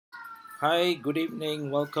Hi, good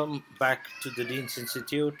evening. Welcome back to the Dean's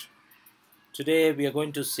Institute. Today we are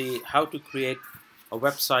going to see how to create a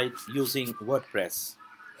website using WordPress.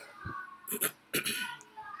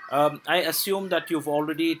 I assume that you've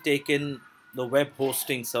already taken the web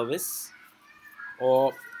hosting service,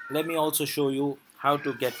 or let me also show you how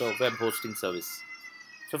to get a web hosting service.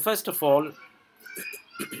 So, first of all,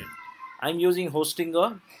 I'm using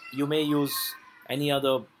Hostinger. You may use any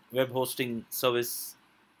other web hosting service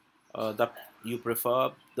that you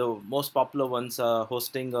prefer. The most popular ones are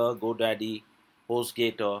Hostinger, GoDaddy,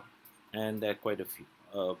 HostGator, and there are quite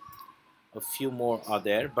a few more are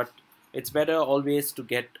there. But it's better always to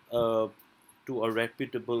get to a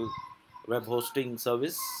reputable web hosting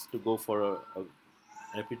service to go for a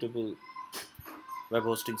reputable web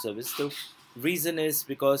hosting service. The reason is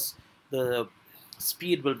because the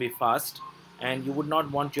speed will be fast, and you would not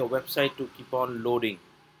want your website to keep on loading.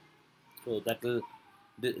 So that will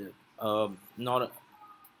not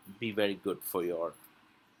be very good for your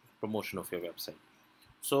promotion of your website.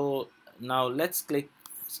 So now let's click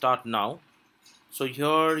start now. So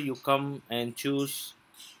here you come and choose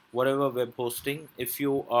whatever web hosting. If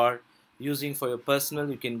you are using for your personal,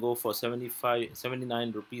 you can go for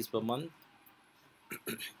 79 rupees per month.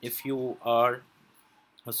 If you are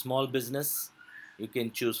a small business, you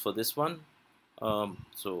can choose for this one.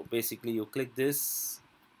 So basically you click this,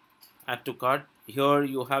 add to cart. Here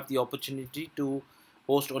you have the opportunity to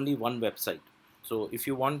host only one website. So if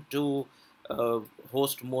you want to uh,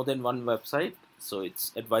 host more than one website, so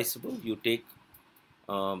it's advisable you take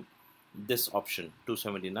um, this option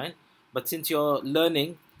 279. But since you're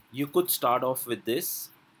learning, you could start off with this,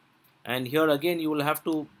 and here again you will have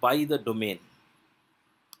to buy the domain.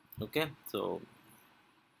 Okay, so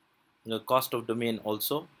the cost of domain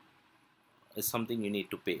also is something you need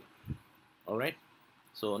to pay. All right,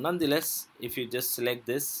 so nonetheless, if you just select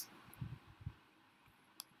this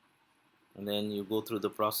and then you go through the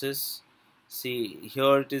process, see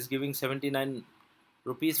here it is giving 79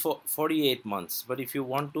 rupees for 48 months. But if you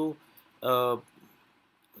want to uh,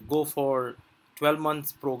 go for 12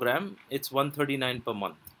 months program, it's 139 per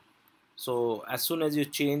month. So as soon as you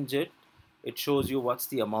change it, it shows you what's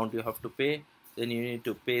the amount you have to pay. Then you need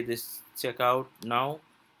to pay this checkout now.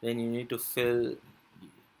 Then you need to fill,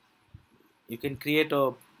 you can create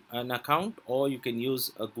an account, or you can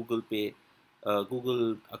use a Google Pay,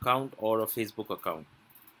 Google account, or a Facebook account.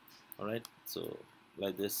 All right, so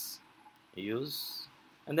like this use,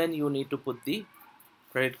 and then you need to put the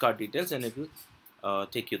credit card details, and it will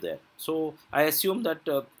take you there. So I assume that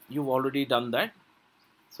you've already done that.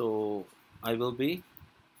 So I will be,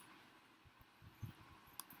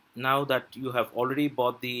 now that you have already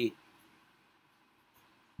bought the,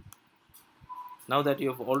 now that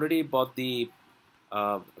you've already bought the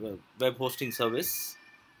web hosting service,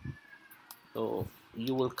 so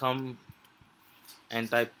you will come and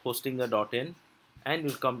type hostinger.in, and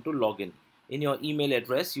you'll come to login. In your email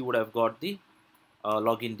address you would have got the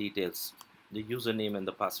login details, the username and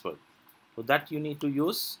the password. So that you need to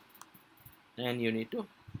use, and you need to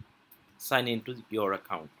sign into your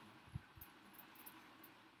account.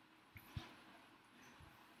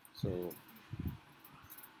 So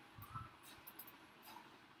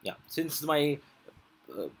yeah, since my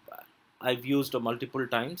uh, I've used multiple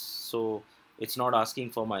times, so it's not asking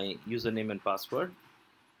for my username and password.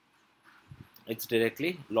 It's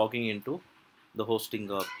directly logging into the hosting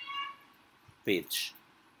page.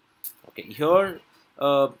 Okay, here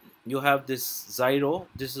you have this Zyro.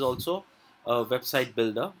 This is also a website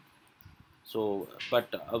builder. So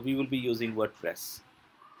but we will be using WordPress.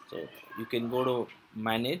 So you can go to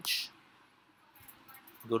manage,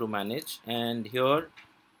 and here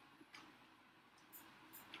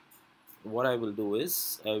what I will do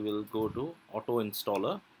is I will go to auto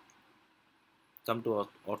installer, come to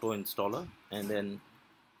auto installer, and then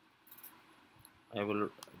I will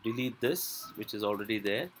delete this which is already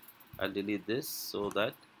there. I'll delete this so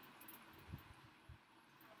that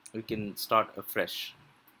we can start afresh.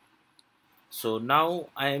 So now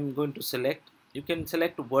I am going to select, you can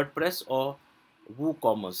select WordPress or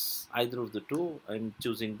WooCommerce, either of the two. I'm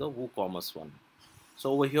choosing the WooCommerce one.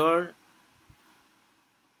 So over here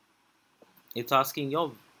it's asking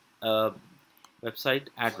your uh, website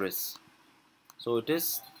address. So it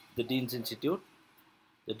is the Dean's Institute,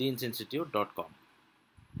 thedeansinstitute.com.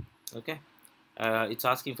 Okay, it's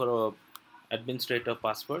asking for a administrator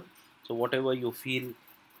password. So whatever you feel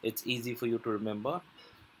it's easy for you to remember,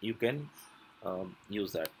 you can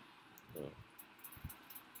use that. Uh,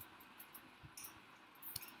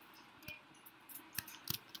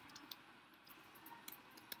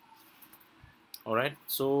 all right,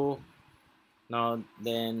 so now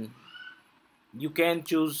then You can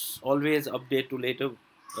choose always update to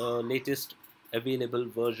latest available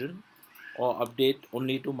version, or update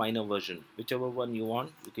only to minor version, whichever one you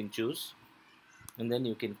want you can choose, and then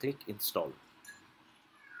you can click install.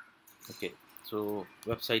 Okay, so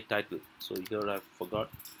website title, so here I forgot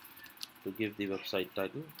to give the website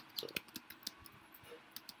title, so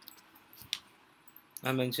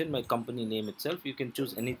I mentioned my company name itself. You can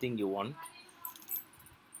choose anything you want,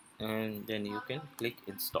 and then you can click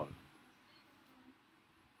install.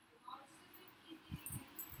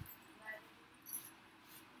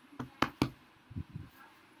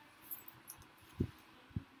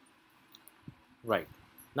 Right,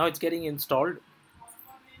 now it's getting installed.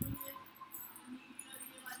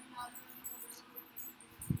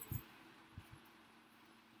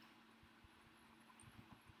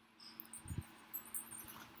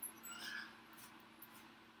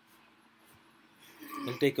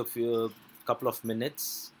 It'll take a couple of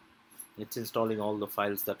minutes. It's installing all the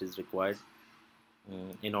files that is required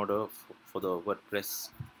in order for the WordPress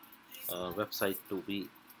website to be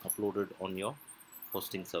uploaded on your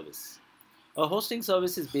hosting service. A hosting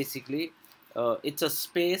service is basically it's a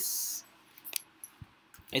space.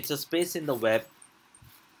 It's a space in the web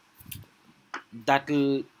that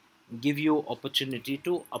will give you opportunity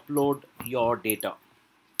to upload your data.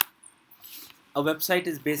 A website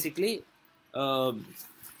is basically um,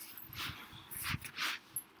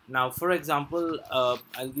 now, for example,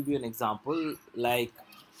 I'll give you an example. Like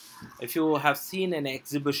if you have seen an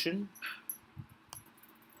exhibition,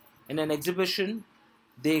 in an exhibition,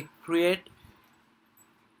 they create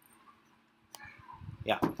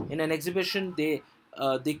yeah in an exhibition they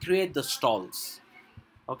create the stalls,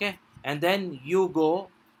 okay, and then you go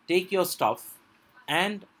take your stuff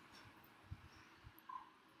and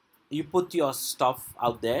you put your stuff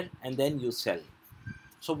out there and then you sell.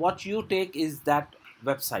 So what you take is that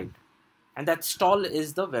website, and that stall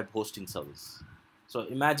is the web hosting service. So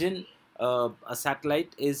imagine a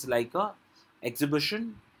satellite is like a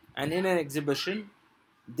exhibition, and in an exhibition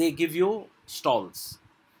they give you stalls.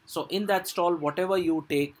 So in that stall, whatever you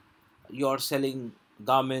take, you're selling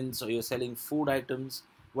garments or you're selling food items,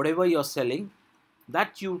 whatever you're selling,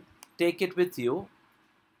 that you take it with you,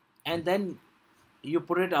 and then you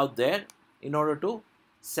put it out there in order to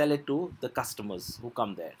sell it to the customers who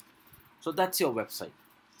come there. So that's your website.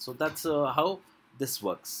 So that's how this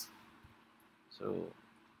works. So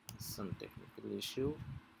some technical issue.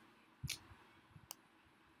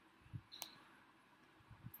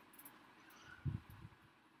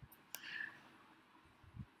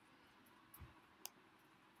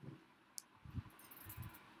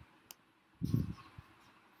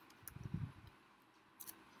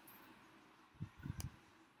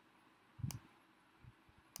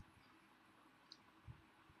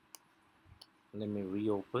 Let me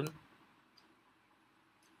reopen.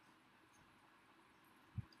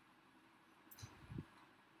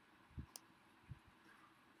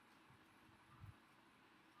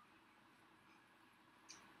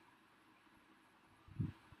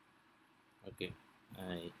 Okay,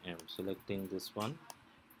 I am selecting this one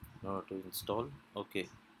in order to install. Okay,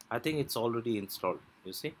 I think it's already installed.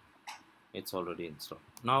 You see, it's already installed.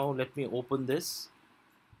 Now let me open this.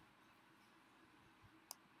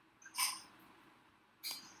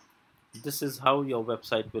 This is how your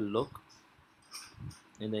website will look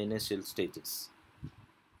in the initial stages.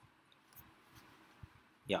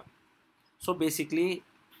 Yeah, so basically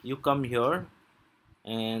you come here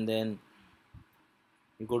and then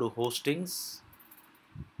you go to hostings.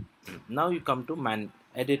 Now you come to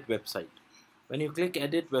edit website. When you click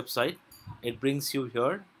edit website, it brings you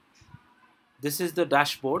here. This is the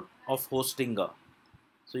dashboard of Hostinger.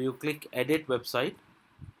 So you click edit website,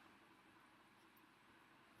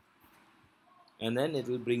 and then it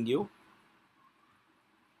will bring you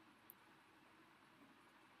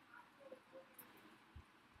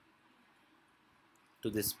to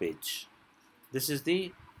this page. This is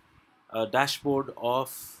the dashboard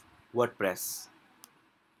of WordPress.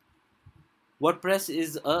 WordPress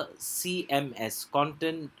is a CMS,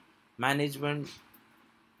 content management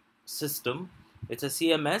system. It's a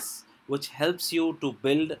CMS which helps you to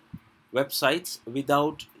build websites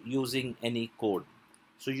without using any code.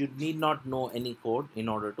 So you need not know any code in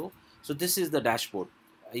order to. So this is the dashboard.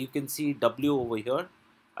 You can see W over here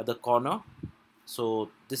at the corner.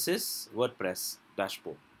 So this is WordPress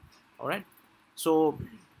dashboard. All right. So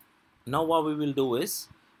now what we will do is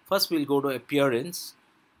first we'll go to appearance.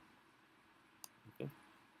 Okay.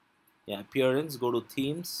 Yeah, appearance. Go to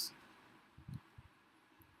themes.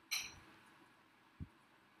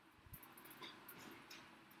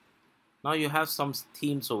 Now you have some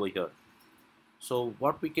themes over here. So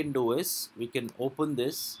what we can do is we can open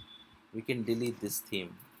this, we can delete this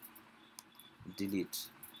theme, delete,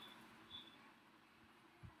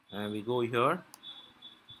 and we go here,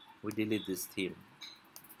 we delete this theme.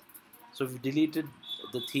 So we've deleted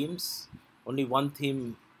the themes, only one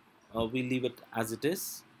theme, we leave it as it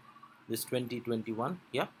is, this 2021.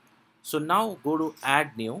 Yeah. So now go to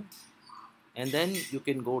add new, and then you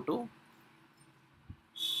can go to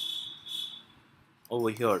over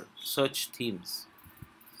here search themes.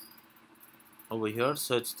 Over here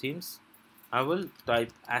search themes, I will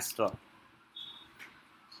type Astra.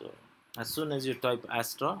 So as soon as you type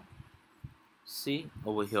Astra, see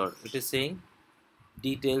over here it is saying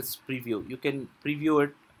details preview. You can preview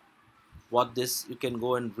it, what this, you can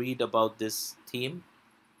go and read about this theme.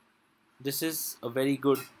 This is a very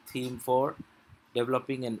good theme for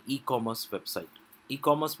developing an e-commerce website.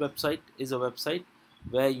 E-commerce website is a website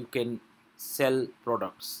where you can sell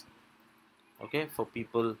products, okay, for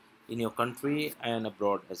people in your country and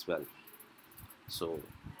abroad as well. So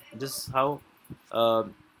this is how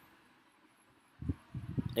um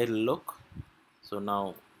it'll look. So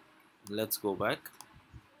now let's go back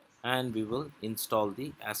and we will install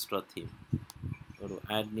the Astra theme. Go to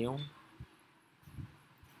add new.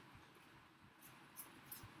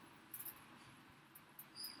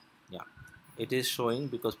 Yeah, it is showing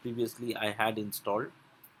because previously I had installed,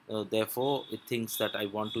 therefore it thinks that I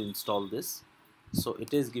want to install this, so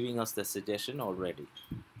it is giving us the suggestion already.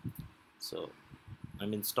 So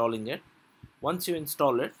I'm installing it. Once you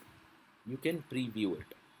install it, you can preview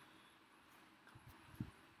it,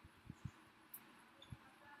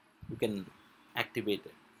 you can activate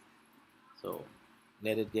it. So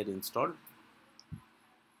let it get installed.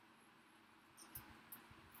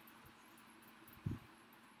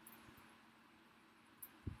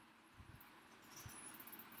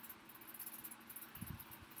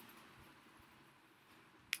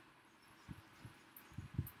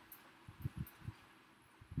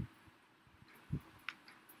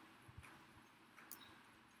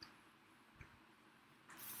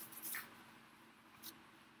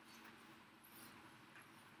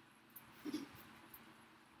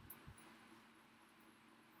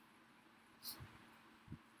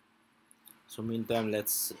 So meantime,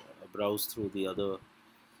 let's browse through the other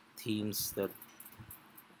themes that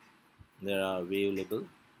there are available.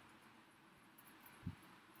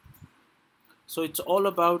 So it's all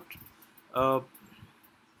about uh,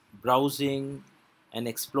 browsing and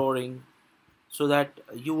exploring, so that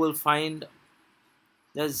you will find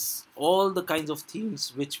there's all the kinds of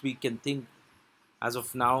themes which we can think as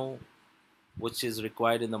of now, which is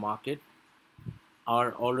required in the market,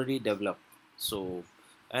 are already developed. So,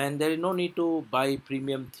 and there is no need to buy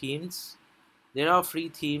premium themes. There are free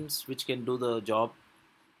themes which can do the job.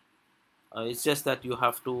 It's just that you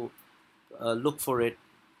have to look for it,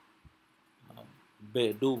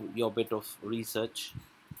 do your bit of research.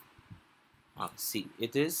 See,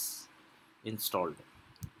 it is installed.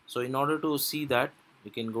 So in order to see that,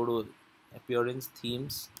 you can go to appearance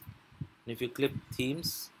themes, and if you click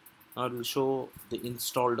themes, now it will show the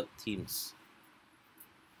installed themes.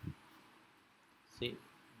 See,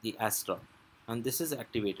 the Astra, and this is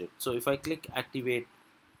activated. So if I click activate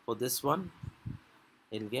for this one,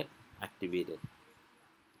 it'll get activated.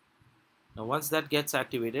 Now once that gets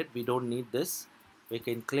activated, we don't need this. We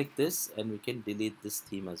can click this and we can delete this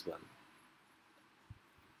theme as well.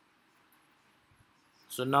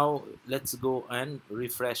 So now let's go and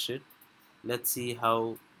refresh it. Let's see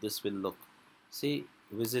how this will look. See,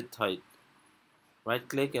 visit site. Right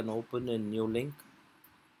click and open a new link.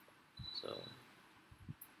 So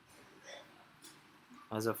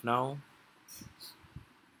as of now,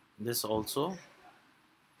 this also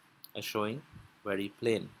is showing very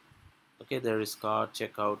plain. Okay, there is cart,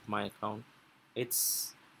 checkout, my account.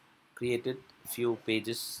 It's created few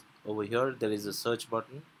pages over here. There is a search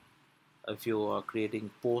button if you are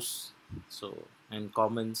creating posts, so, and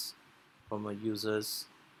comments from users.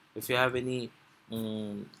 If you have any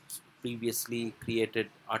previously created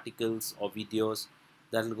articles or videos,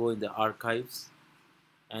 that will go in the archives,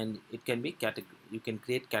 and it can be you can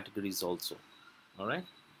create categories also. All right.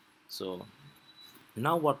 So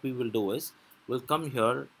now what we will do is we'll come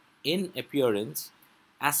here in appearance.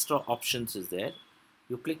 Astra options is there.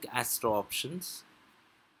 You click Astra options,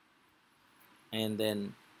 and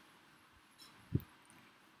then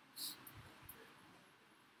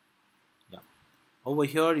yeah, over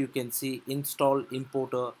here you can see install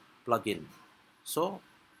importer plugin. So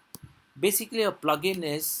basically a plugin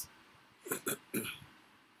is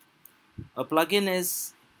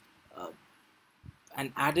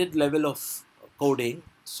an added level of coding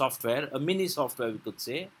software, a mini software we could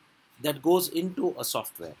say, that goes into a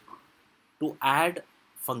software to add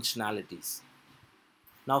functionalities.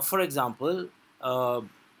 Now, for example, uh,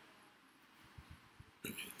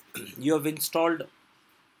 you have installed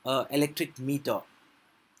a electric meter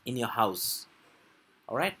in your house.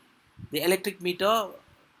 All right, the electric meter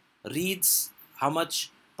reads how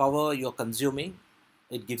much power you're consuming.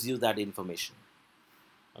 It gives you that information.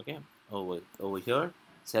 Okay, over here,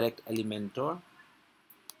 select Elementor.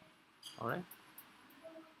 All right,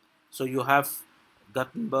 so you have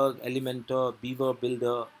Gutenberg, Elementor, Beaver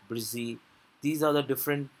Builder, Breezy. These are the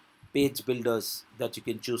different page builders that you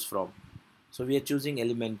can choose from. So we are choosing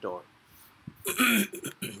Elementor.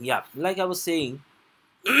 Yeah, like I was saying,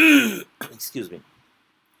 excuse me,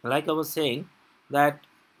 like I was saying, that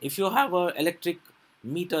if you have an electric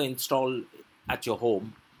meter installed at your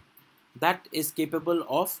home, that is capable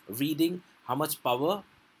of reading how much power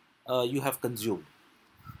you have consumed.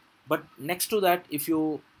 But next to that, if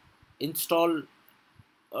you install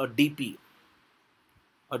a DP,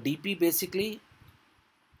 a DP basically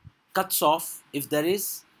cuts off if there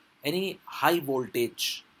is any high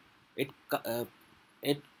voltage. It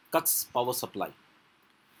cuts power supply.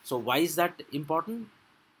 So why is that important?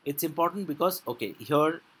 It's important because, okay,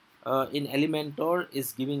 here in Elementor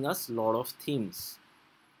is giving us a lot of themes.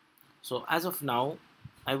 So as of now,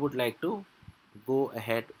 I would like to go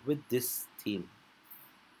ahead with this theme,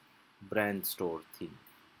 brand store theme.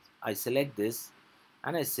 I select this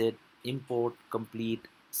and I said import complete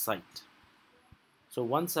site. So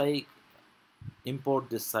once I import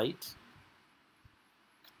this site,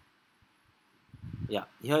 yeah,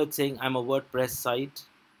 here it's saying I'm a WordPress site.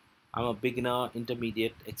 I'm a beginner,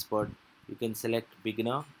 intermediate, expert. You can select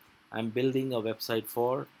beginner. I'm building a website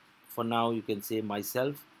for now you can say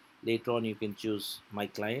myself. Later on you can choose my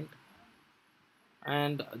client.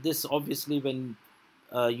 And this obviously when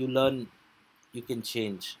you learn, you can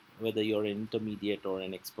change whether you're an intermediate or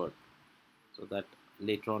an expert. So that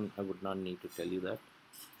later on I would not need to tell you that.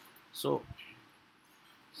 So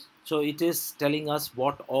it is telling us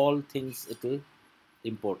what all things it will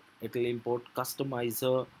import. It will import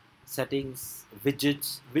customizer, settings,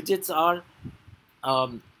 widgets. Widgets are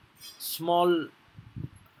um, small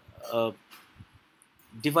uh,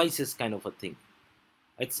 devices kind of a thing.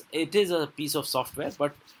 It is a piece of software,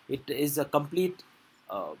 but it is a complete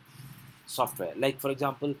uh, software. Like for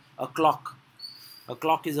example, a clock. A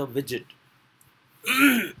clock is a widget.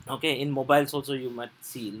 Okay, in mobiles also you might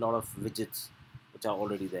see a lot of widgets which are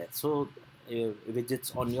already there. So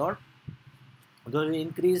widgets on your going to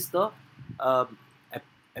increase the um,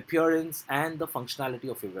 appearance and the functionality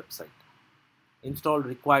of your website. Install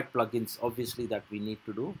required plugins, obviously that we need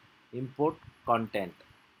to do. Import content.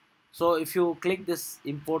 So if you click this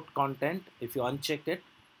import content, if you uncheck it,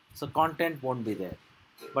 so content won't be there.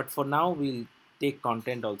 But for now we'll take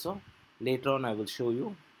content also. Later on I will show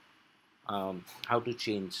you how to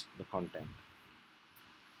change the content.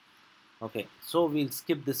 Okay, so we'll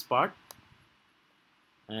skip this part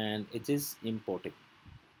and it is importing.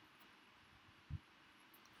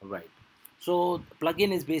 Right. So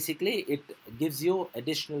plugin is basically, it gives you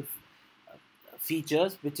additional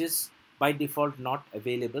features which is by default not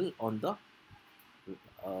available on the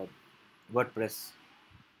uh, WordPress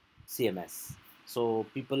CMS. So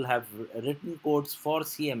people have written codes for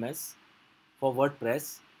CMS, for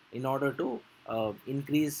WordPress, in order to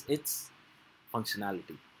increase its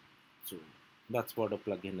functionality. So that's what a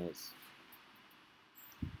plugin is.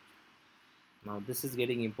 Now this is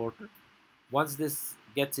getting imported. Once this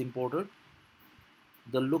gets imported,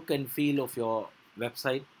 the look and feel of your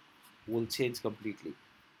website will change completely.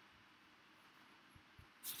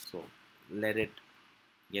 So let it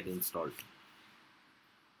get installed.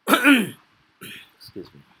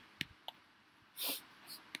 Excuse me.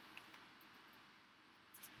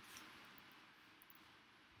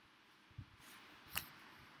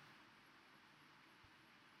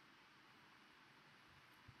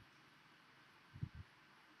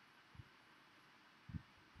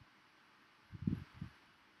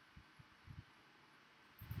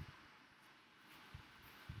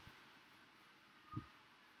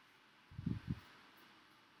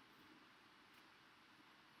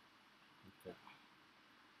 Okay.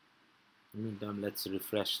 In the meantime, let's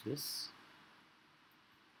refresh this.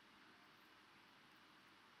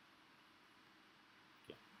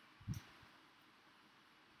 Okay.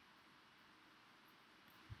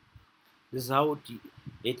 This is how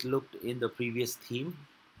it looked in the previous theme,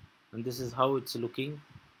 and this is how it's looking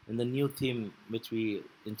in the new theme which we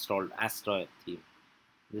installed, Astra theme.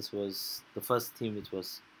 This was the first theme which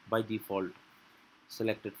was by default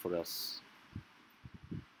selected for us.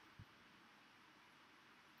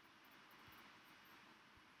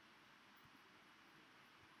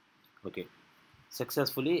 Okay,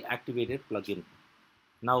 successfully activated plugin.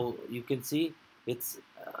 Now you can see it's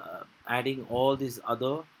adding all these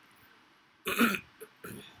other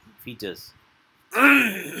features.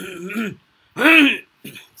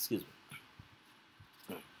 Excuse me.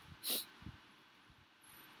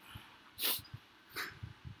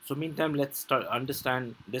 So meantime, let's start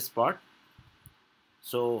understand this part.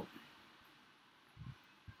 So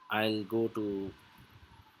I'll go to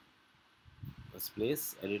this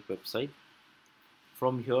place, edit website.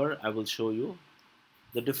 From here, I will show you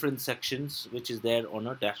the different sections which is there on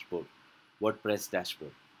a dashboard, WordPress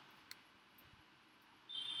dashboard.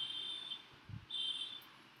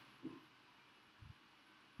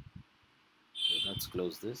 So let's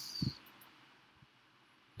close this.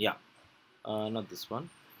 Yeah, not this one.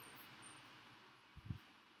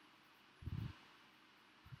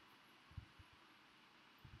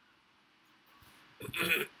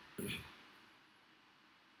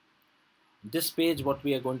 This page, what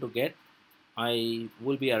we are going to get, I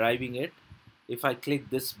will be arriving at if I click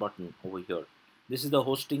this button over here. This is the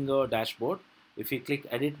hosting dashboard. If you click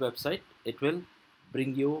edit website, it will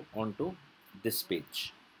bring you onto this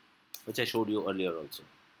page, which I showed you earlier also.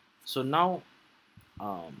 So now,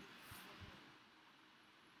 um,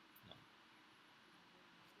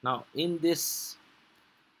 now in this,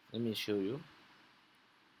 let me show you.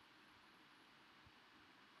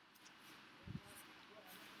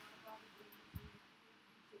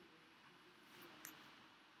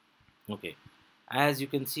 Okay, as you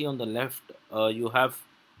can see on the left, you have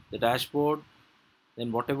the dashboard.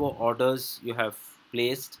 Then whatever orders you have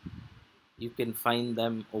placed, you can find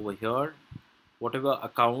them over here. Whatever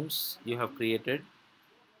accounts you have created,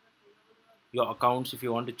 your accounts, if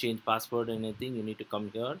you want to change password or anything, you need to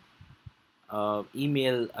come here.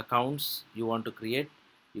 Email accounts you want to create,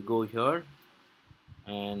 you go here,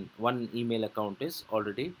 and one email account is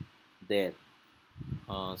already there.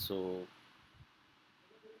 So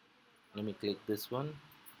let me click this one.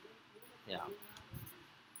 Yeah,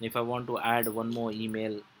 if I want to add one more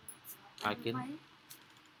email, I can.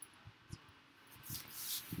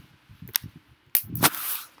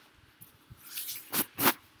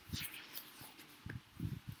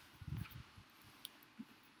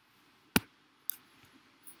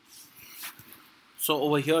 So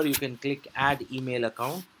over here you can click add email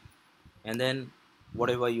account, and then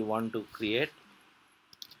whatever you want to create,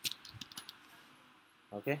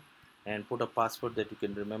 okay, and put a password that you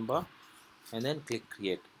can remember, and then click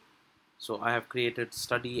create. So I have created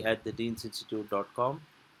study at thedeansinstitute.com,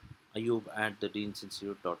 Ayub at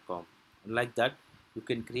thedeansinstitute.com. Like that, you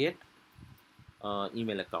can create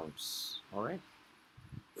email accounts. All right.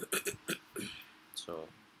 So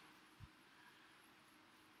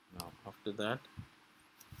now after that,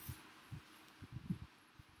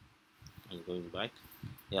 I'm going back.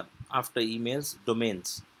 Yeah. After emails,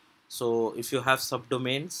 domains. So if you have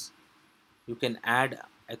subdomains, you can add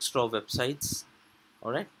extra websites.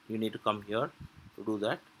 All right. You need to come here to do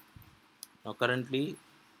that. Now currently,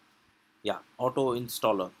 yeah, auto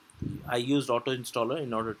installer. I used auto installer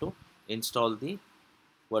in order to install the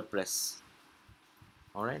WordPress.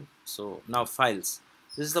 All right, so now files.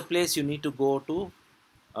 This is the place you need to go to.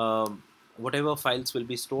 Whatever files will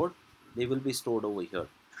be stored, they will be stored over here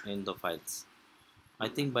in the files. I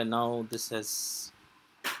think by now this has,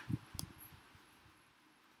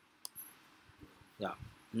 yeah,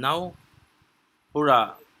 now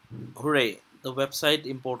hurrah, hooray, the website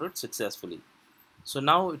imported successfully. So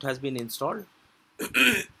now it has been installed.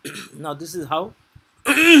 Now this is how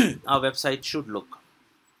our website should look.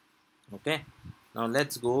 Okay, now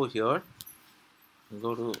let's go here,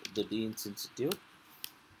 go to the Dean's Institute.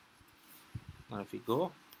 Now if we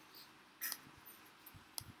go,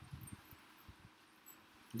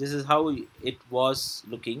 this is how it was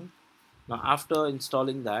looking. Now after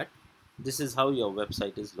installing that, this is how your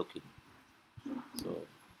website is looking. So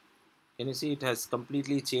can you see it has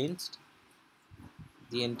completely changed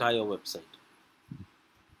the entire website.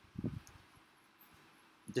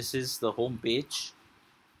 This is the home page.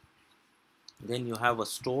 Then you have a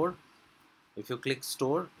store. If you click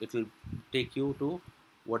store, it will take you to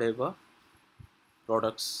whatever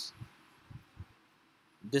products.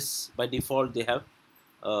 This by default they have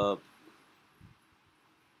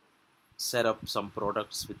set up some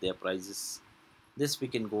products with their prices. This we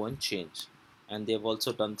can go and change, and they've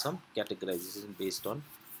also done some categorization based on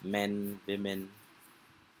men, women,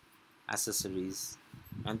 accessories.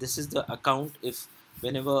 And this is the account. If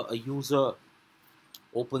whenever a user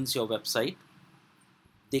opens your website,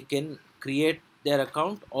 they can create their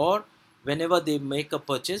account, or whenever they make a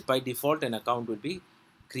purchase, by default an account will be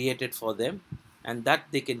created for them, and that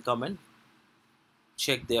they can come and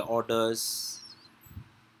check their orders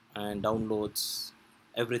and downloads,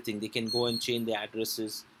 everything. They can go and change their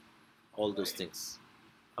addresses, all those things.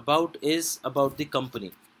 About is about the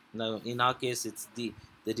company. Now in our case it's the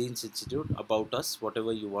Dean's Institute. About us,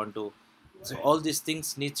 whatever you want to. So all these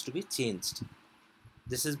things needs to be changed.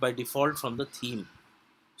 This is by default from the theme.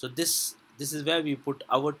 So this is where we put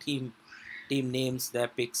our team names, their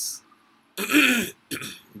pics.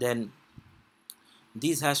 Then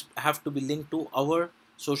these have to be linked to our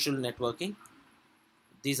social networking.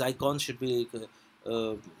 These icons should be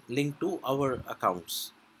linked to our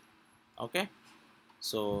accounts. Okay,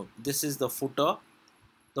 so this is the footer.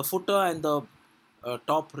 The footer and the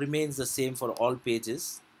top remains the same for all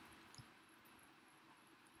pages.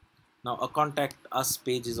 Now a contact us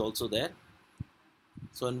page is also there,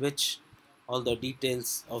 so in which all the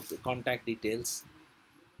details of the contact details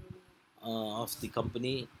of the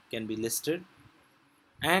company can be listed.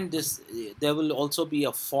 And this, there will also be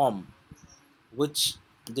a form which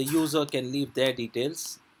the user can leave their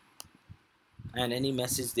details and any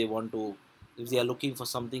message they want to. If they are looking for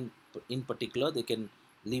something in particular, they can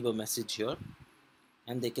leave a message here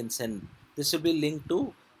and they can send. This will be linked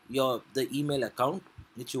to the email account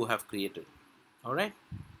which you have created. All right,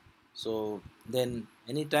 so then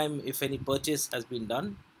anytime if any purchase has been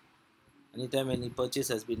done,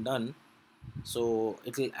 so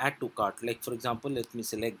it will add to cart. Like for example, let me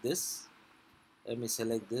select this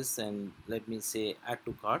and let me say add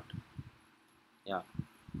to cart. Yeah,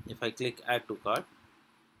 if I click add to cart,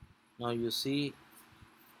 now you see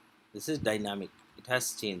this is dynamic, it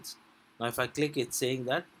has changed. Now if I click, it's saying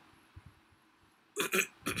that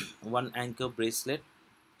one anchor bracelet,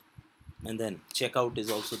 and then checkout is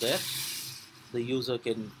also there. The user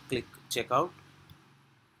can click checkout,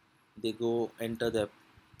 they go enter their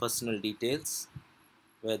personal details,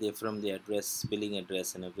 where they're from, the address, billing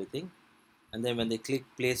address and everything, and then when they click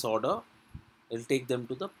place order, it'll take them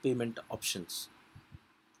to the payment options,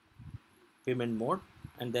 payment mode,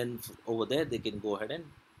 and then over there they can go ahead and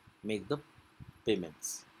make the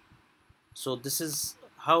payments. So this is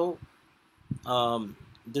how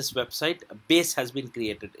this website base has been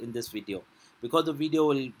created in this video. Because the video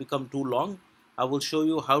will become too long, I will show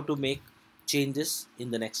you how to make changes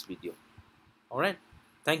in the next video. All right,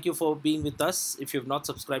 thank you for being with us. If you have not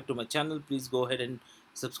subscribed to my channel, please go ahead and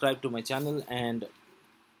subscribe to my channel, and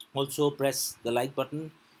also press the like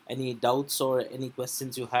button. Any doubts or any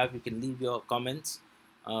questions you have, you can leave your comments.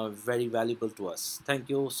 Very valuable to us. Thank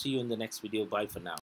you. See you in the next video. Bye for now.